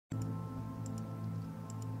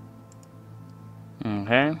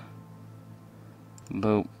Okay.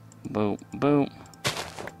 Boop, boop, boop.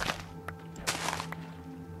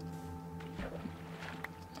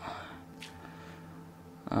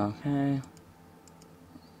 Okay.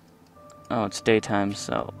 Oh, it's daytime,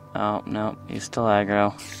 so... Oh, no. He's still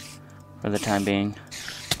aggro. For the time being.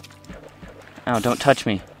 Oh, don't touch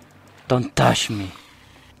me. Don't touch me.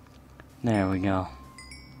 There we go.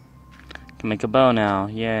 Can make a bow now.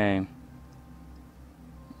 Yay.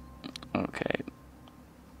 Okay.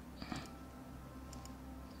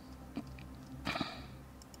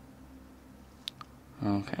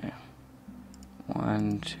 Okay.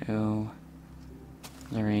 1, 2,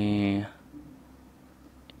 3,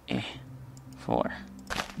 4.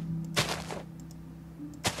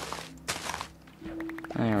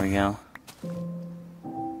 There we go.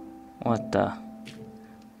 What the?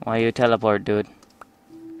 Why you teleport, dude?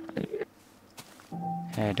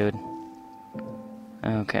 Hey, dude.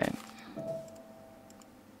 Okay.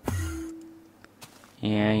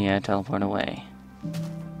 Yeah, teleport away.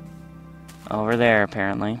 Over there,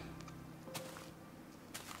 apparently.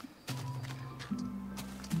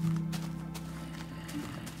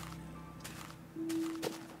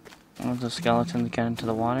 Was the skeleton get into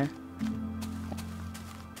the water?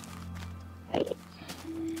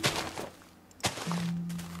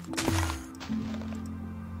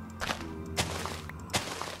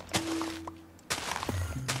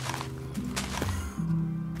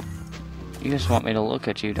 You just want me to look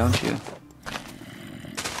at you, don't you?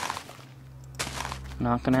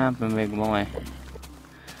 Not gonna happen, big boy.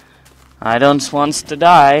 I don't want to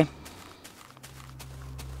die.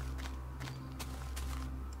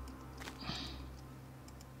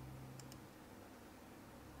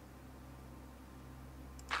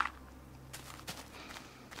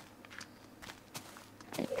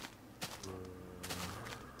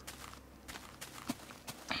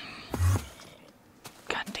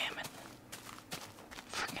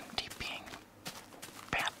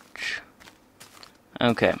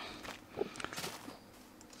 Okay.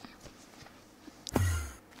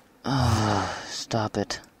 Stop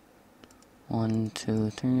it. 1, 2,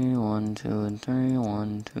 3, 1, 2, and 3,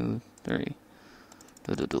 1, 2, 3.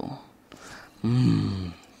 Do.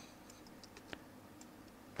 Mmm.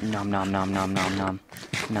 Nom nom nom nom nom nom.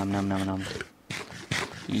 Nom nom nom nom.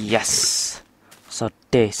 Yes! So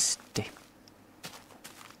tasty.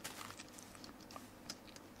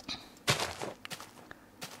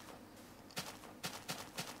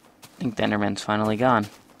 I think the Enderman's finally gone.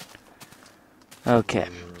 Okay.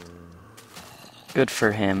 Good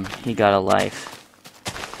for him. He got a life.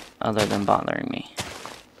 Other than bothering me.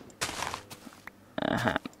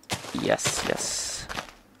 Yes.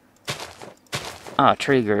 Ah,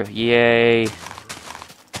 tree grew. Yay.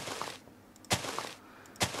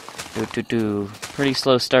 Do. Pretty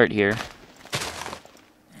slow start here.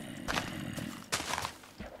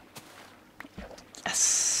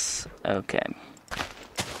 Yes. Okay.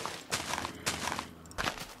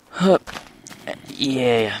 Hup.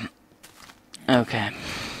 Yeah. Okay.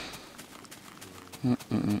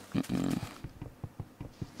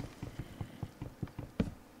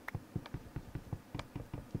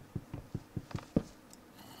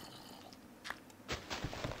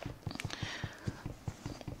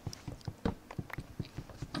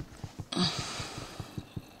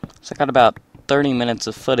 So I got about 30 minutes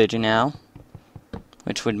of footage now,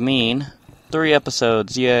 which would mean 3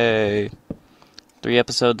 episodes. Yay! 3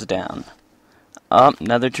 episodes down. Oh,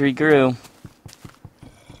 another tree grew.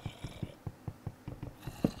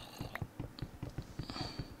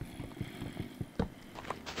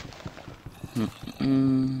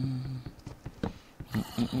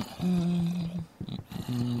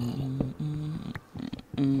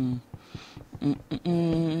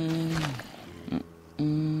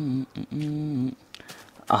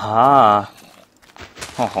 Aha!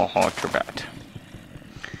 Ho, too bad.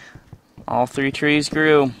 All 3 trees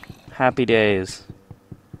grew. Happy days.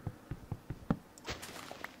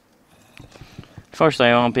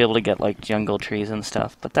 Unfortunately, I won't be able to get, like, jungle trees and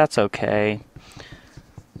stuff, but that's okay.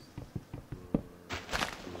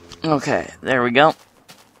 Okay, there we go.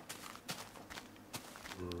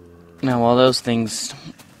 Now, while those things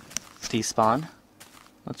despawn,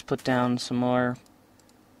 let's put down some more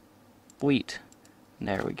wheat.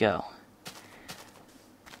 There we go.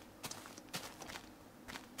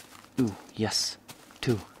 Ooh, yes.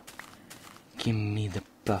 2. Give me the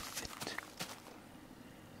buffet.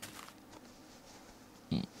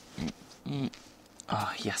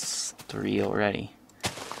 Oh, yes. 3 already.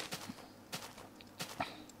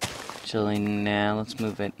 Actually, now let's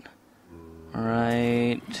move it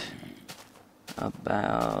right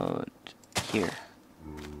about here.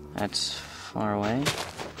 That's far away.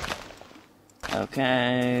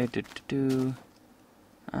 Okay.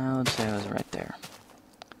 I would say it was right there.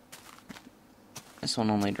 This one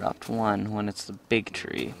only dropped one when it's the big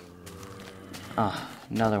tree. Ah,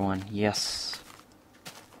 another one. Yes.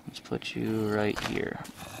 Let's put you right here.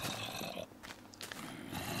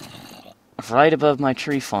 Right above my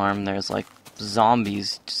tree farm, there's like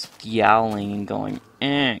zombies just yowling and going,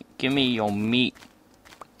 give me your meat.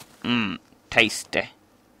 Tasty.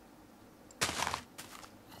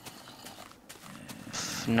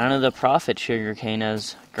 None of the profit sugarcane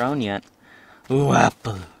has grown yet. Ooh,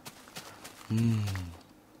 apple.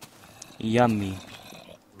 Yummy.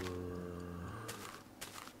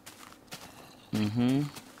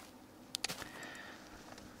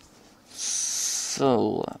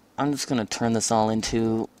 So, I'm just gonna turn this all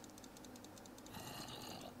into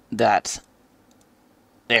that.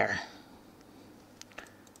 There.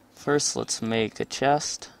 First, let's make a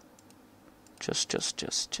chest. Just.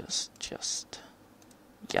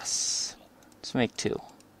 Yes. Let's make 2.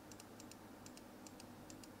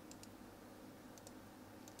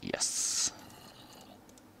 Yes.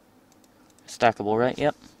 Stackable, right?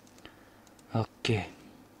 Yep. Okay.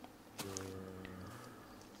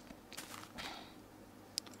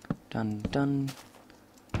 Done.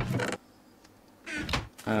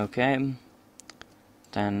 Okay.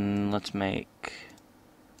 Then let's make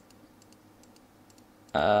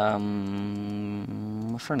a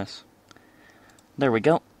furnace. There we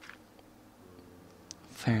go.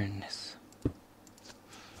 Furnace.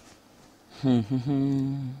 I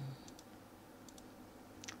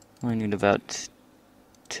need about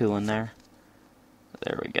 2 in there.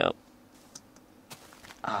 There we go.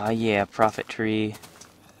 Ah, yeah, profit tree.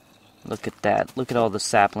 Look at that. Look at all the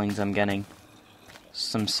saplings I'm getting.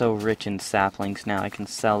 I'm so rich in saplings now. I can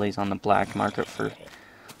sell these on the black market for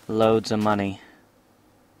loads of money.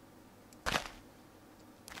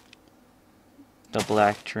 The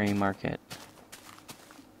black tree market.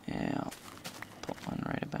 Yeah, I'll put one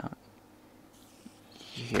right about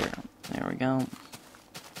here. There we go.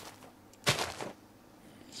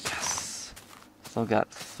 Yes. Still got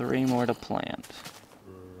 3 more to plant.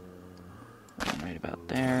 One right about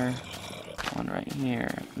there. One right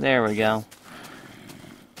here. There we go.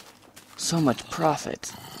 So much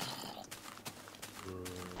profit.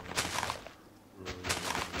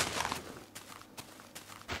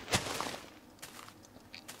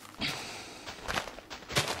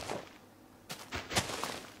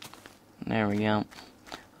 There we go.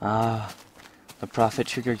 Ah, the profit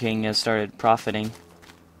sugar king has started profiting.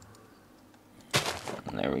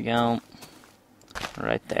 There we go.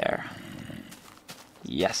 Right there.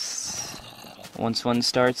 Yes. Once one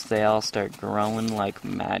starts, they all start growing like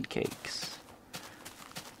mad cakes.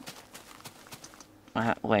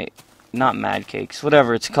 Wait, not mad cakes.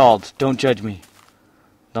 Whatever it's called. Don't judge me.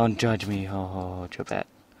 Don't judge me. Oh, Jabet.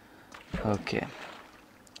 Okay.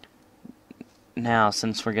 Now,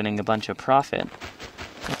 since we're getting a bunch of profit,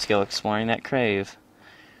 let's go exploring that cave.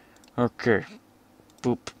 Okay.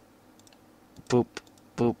 Boop. Boop.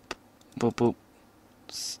 Boop. Boop. Boop.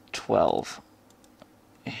 It's 12.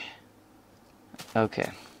 Okay.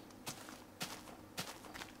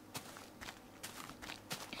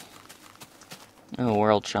 Oh,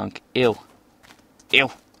 world chunk. Ew. Ew.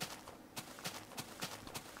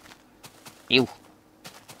 Ew.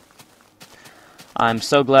 I'm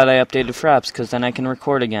so glad I updated Fraps, because then I can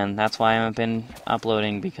record again. That's why I haven't been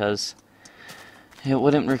uploading, because it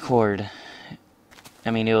wouldn't record.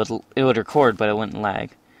 I mean, it would record, but it wouldn't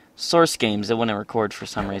lag. Source games, it wouldn't record for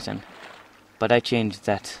some reason. But I changed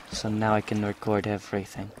that, so now I can record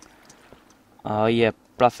everything. Oh yeah,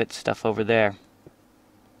 profit stuff over there.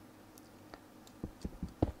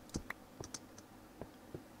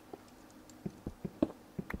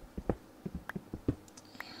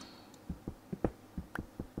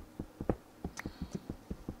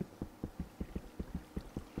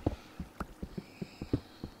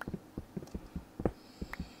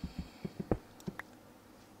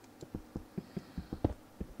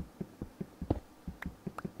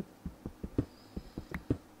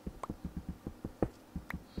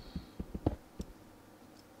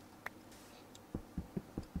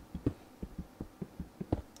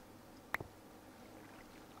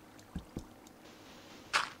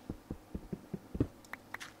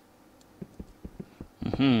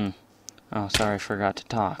 Oh, sorry, I forgot to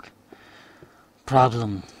talk.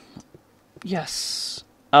 Problem. Yes.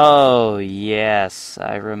 Oh, yes,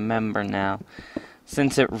 I remember now.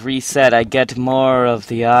 Since it reset, I get more of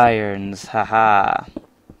the irons. Haha.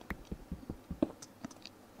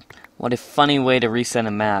 What a funny way to reset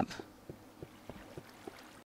a map.